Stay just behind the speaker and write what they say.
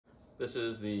This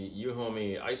is the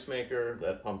Euhomy ice maker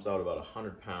that pumps out about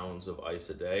 100 pounds of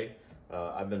ice a day.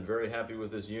 I've been very happy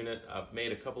with this unit. I've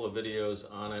made a couple of videos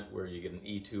on it where you get an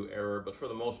E2 error, but for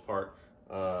the most part,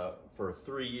 for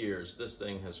 3 years, this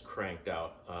thing has cranked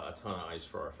out a ton of ice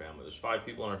for our family. There's 5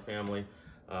 people in our family.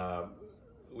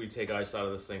 We take ice out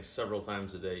of this thing several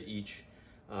times a day each.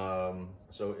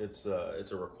 So it's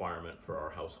a requirement for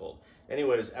our household.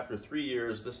 Anyways, after 3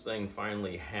 years, this thing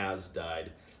finally has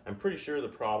died. I'm pretty sure the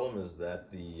problem is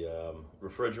that the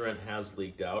refrigerant has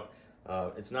leaked out.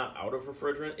 It's not out of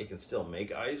refrigerant, it can still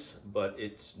make ice, but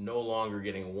it's no longer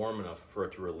getting warm enough for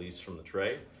it to release from the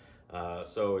tray.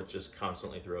 So it just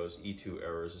constantly throws E2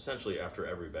 errors, essentially after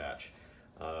every batch.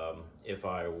 If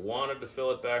I wanted to fill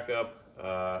it back up,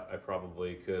 I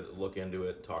probably could look into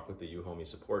it, talk with the Euhomy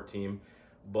support team.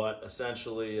 But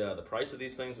essentially, the price of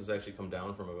these things has actually come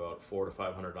down from about $400 to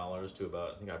 $500 to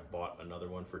about, I think I bought another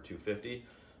one for $250.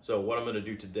 So what I'm going to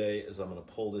do today is I'm going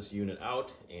to pull this unit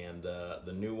out, and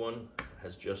the new one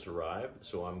has just arrived,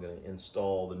 so I'm going to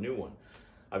install the new one.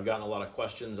 I've gotten a lot of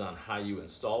questions on how you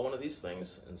install one of these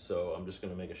things, and so I'm just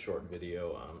going to make a short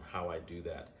video on how I do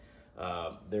that.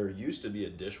 There used to be a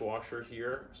dishwasher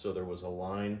here, so there was a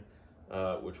line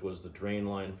which was the drain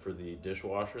line for the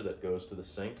dishwasher that goes to the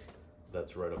sink.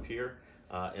 That's right up here,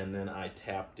 and then I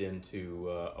tapped into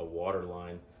a water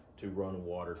line to run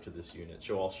water to this unit.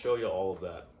 So I'll show you all of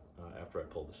that after I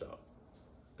pull this out.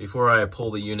 Before I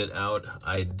pull the unit out,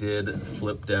 I did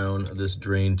flip down this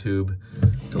drain tube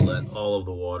to let all of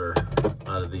the water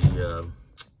out of the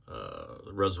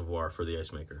reservoir for the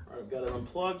ice maker. All right, I've got it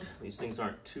unplugged. These things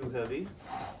aren't too heavy.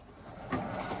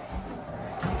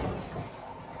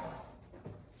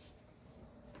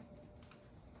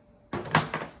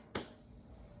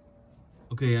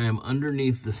 Okay, I am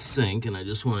underneath the sink, and I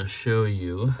just want to show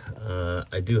you,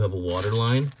 I do have a water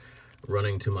line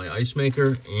running to my ice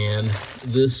maker, and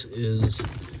this is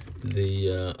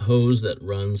the hose that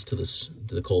runs to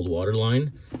the cold water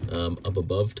line up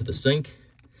above to the sink.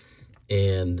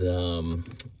 And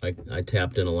I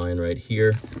tapped in a line right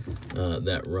here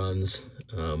that runs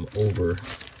over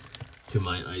to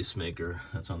my ice maker.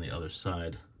 That's on the other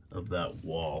side of that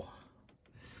wall.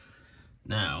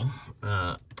 Now,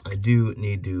 I do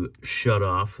need to shut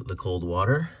off the cold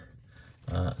water.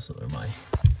 So there's my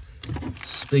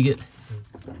spigot.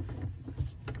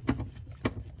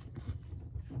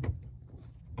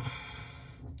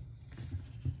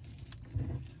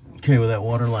 Okay, with that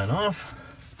water line off,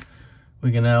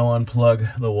 we can now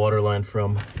unplug the water line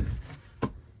from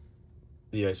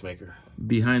the ice maker.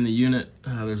 Behind the unit,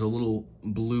 there's a little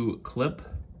blue clip.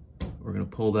 We're going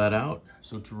to pull that out.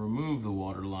 So to remove the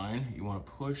water line, you want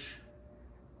to push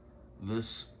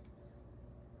this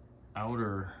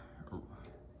outer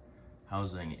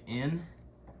housing in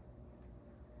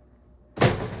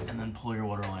and then pull your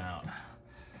water line out.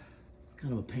 It's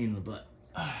kind of a pain in the butt.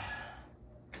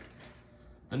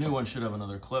 The new one should have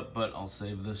another clip, but I'll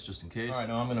save this just in case. All right,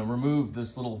 now I'm going to remove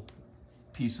this little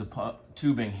piece of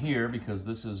tubing here because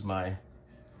this is my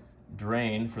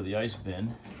drain for the ice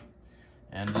bin.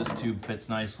 And this tube fits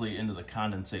nicely into the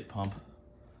condensate pump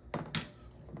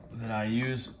that I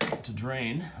use to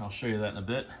drain. I'll show you that in a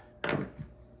bit. Clean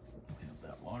up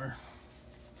that water.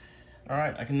 All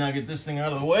right, I can now get this thing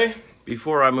out of the way.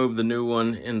 Before I move the new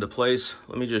one into place,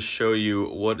 let me just show you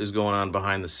what is going on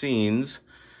behind the scenes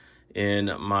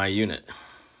in my unit.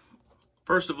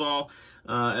 First of all,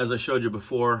 as I showed you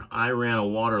before, I ran a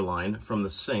water line from the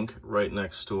sink right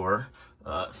next door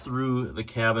through the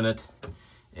cabinet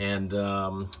and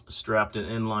strapped an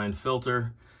inline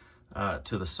filter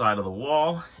to the side of the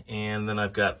wall, and then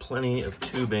I've got plenty of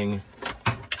tubing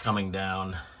coming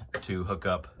down to hook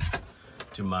up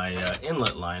to my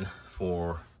inlet line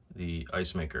for the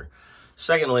ice maker.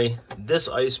 Secondly, this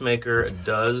ice maker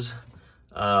does,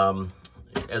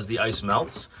 as the ice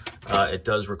melts, it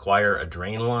does require a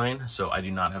drain line, so I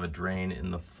do not have a drain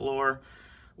in the floor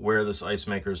where this ice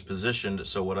maker is positioned.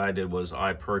 So what I did was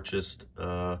I purchased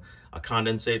a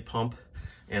condensate pump,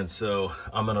 and so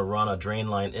I'm going to run a drain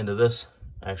line into this,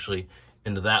 actually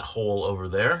into that hole over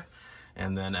there,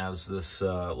 and then as this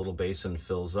little basin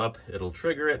fills up, it'll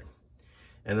trigger it,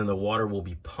 and then the water will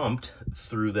be pumped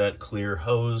through that clear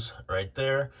hose right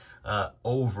there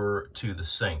over to the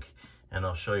sink, and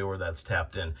I'll show you where that's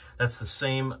tapped in. That's the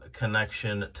same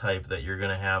connection type that you're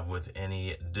going to have with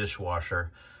any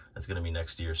dishwasher that's going to be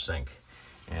next to your sink.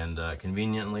 And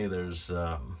conveniently, there's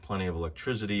plenty of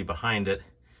electricity behind it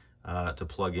to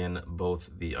plug in both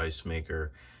the ice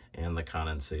maker and the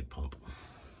condensate pump.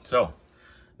 So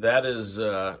that is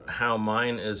how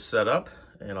mine is set up,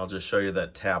 and I'll just show you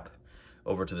that tap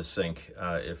over to the sink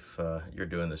if you're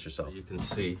doing this yourself. You can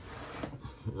see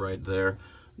right there,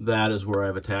 that is where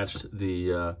I've attached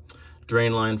the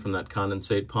drain line from that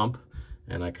condensate pump.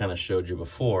 And I kind of showed you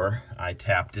before, I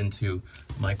tapped into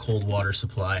my cold water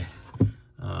supply,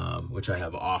 which I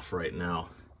have off right now,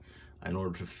 in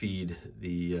order to feed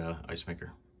the ice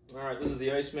maker. All right, this is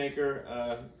the ice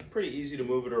maker. Pretty easy to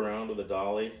move it around with a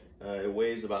dolly. It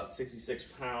weighs about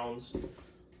 66 pounds.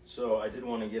 So I did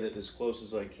want to get it as close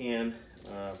as I can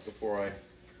before I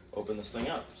open this thing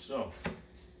up. So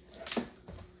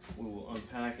we will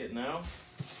unpack it now.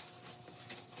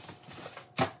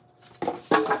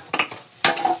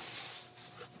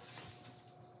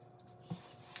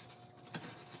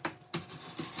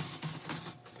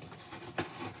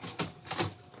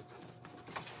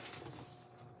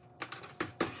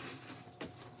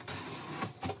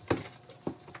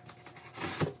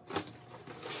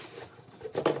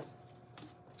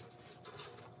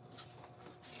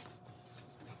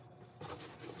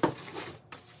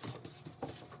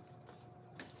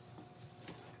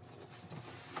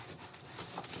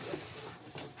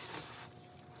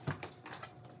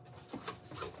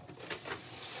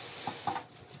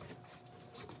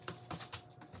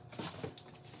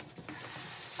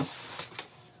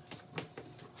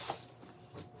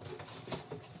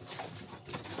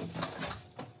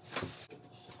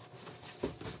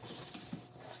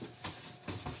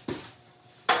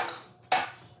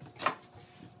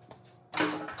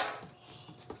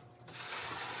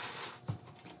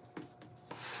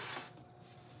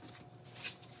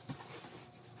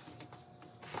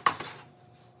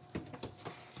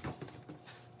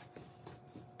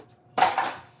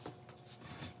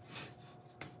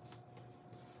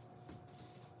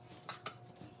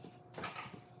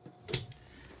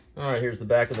 All right, here's the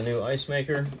back of the new ice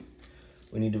maker.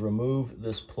 We need to remove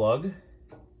this plug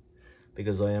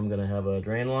because I am going to have a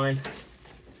drain line.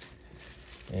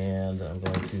 And I'm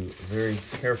going to very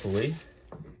carefully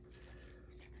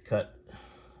cut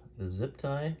the zip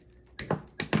tie.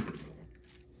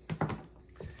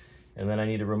 And then I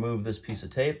need to remove this piece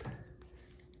of tape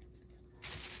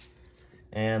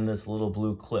and this little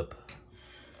blue clip.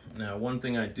 Now, one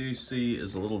thing I do see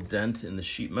is a little dent in the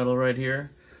sheet metal right here.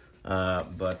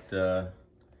 But it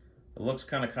looks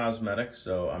kind of cosmetic,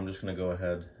 so I'm just going to go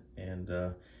ahead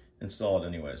and install it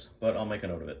anyways, but I'll make a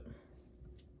note of it.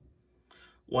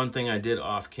 One thing I did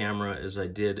off camera is I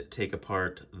did take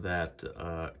apart that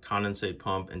condensate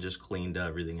pump and just cleaned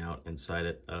everything out inside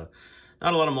it.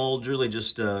 Not a lot of mold, really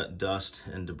just dust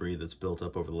and debris that's built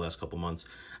up over the last couple months.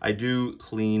 I do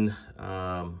clean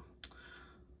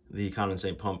the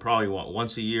condensate pump probably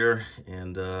once a year,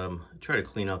 and try to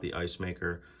clean out the ice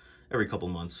maker every couple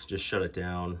months. Just shut it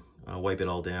down, wipe it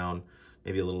all down,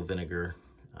 maybe a little vinegar,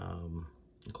 and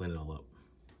clean it all up.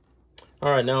 All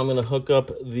right, now I'm gonna hook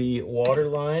up the water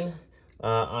line.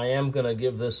 I am gonna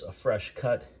give this a fresh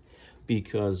cut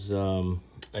because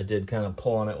I did kind of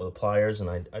pull on it with pliers, and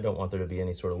I don't want there to be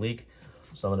any sort of leak.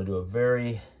 So I'm gonna do a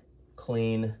very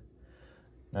clean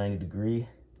 90-degree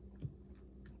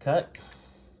cut.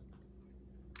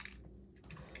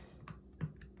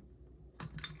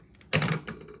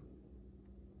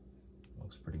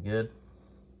 Pretty good.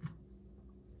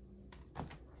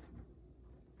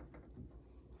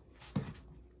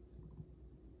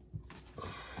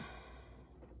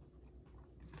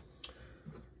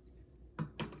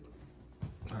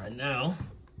 All right, now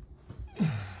with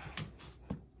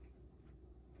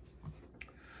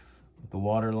the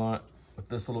water line, with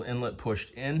this little inlet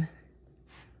pushed in,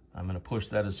 I'm going to push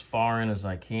that as far in as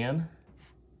I can.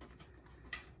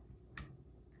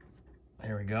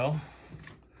 There we go.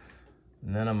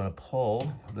 And then I'm going to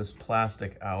pull this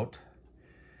plastic out,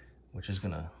 which is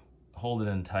going to hold it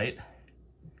in tight.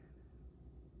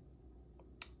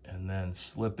 And then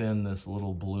slip in this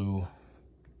little blue,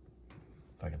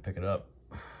 if I can pick it up.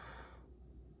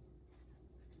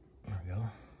 There we go. I'm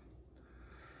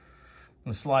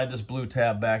going to slide this blue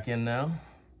tab back in now.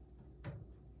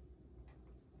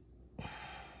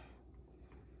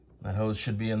 That hose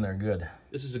should be in there good.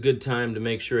 This is a good time to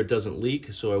make sure it doesn't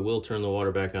leak, so I will turn the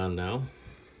water back on now.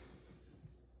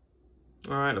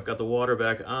 All right, I've got the water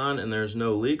back on and there's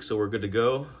no leak, so we're good to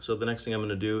go. So the next thing I'm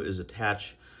gonna do is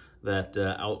attach that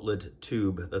outlet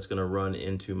tube that's gonna run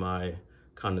into my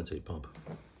condensate pump.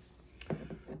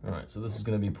 All right, so this is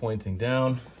gonna be pointing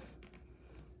down.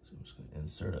 So I'm just gonna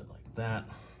insert it like that.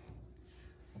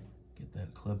 Get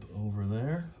that clip over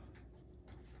there.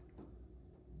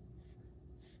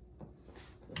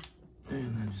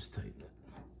 And then just tighten it.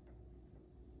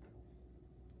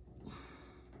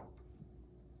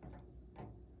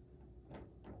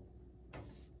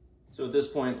 So at this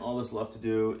point, all that's left to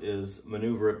do is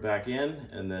maneuver it back in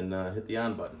and then hit the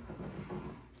on button.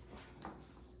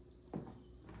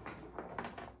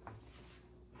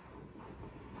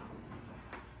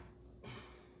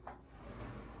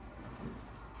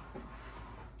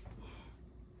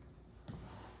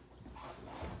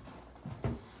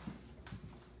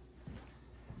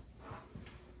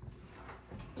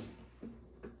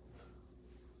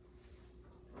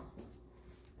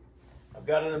 I've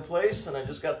got it in place and I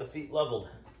just got the feet leveled.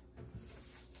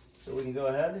 So we can go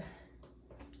ahead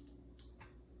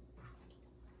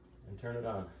and turn it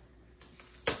on.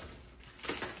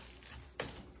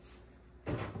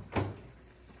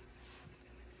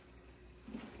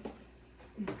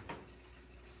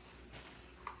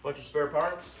 Bunch of spare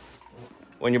parts.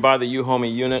 When you buy the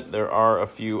Euhomy unit, there are a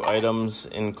few items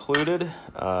included.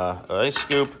 An ice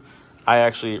scoop. I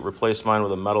actually replaced mine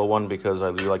with a metal one because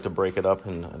I do like to break it up,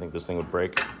 and I think this thing would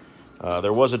break.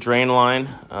 There was a drain line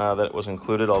that was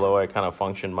included, although I kind of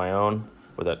functioned my own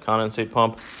with that condensate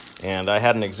pump. And I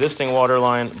had an existing water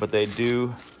line, but they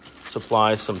do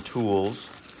supply some tools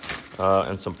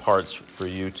and some parts for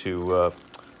you to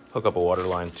hook up a water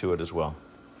line to it as well.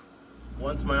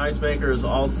 Once my ice maker is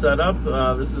all set up,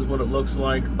 this is what it looks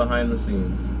like behind the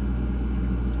scenes.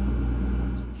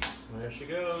 There she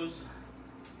goes.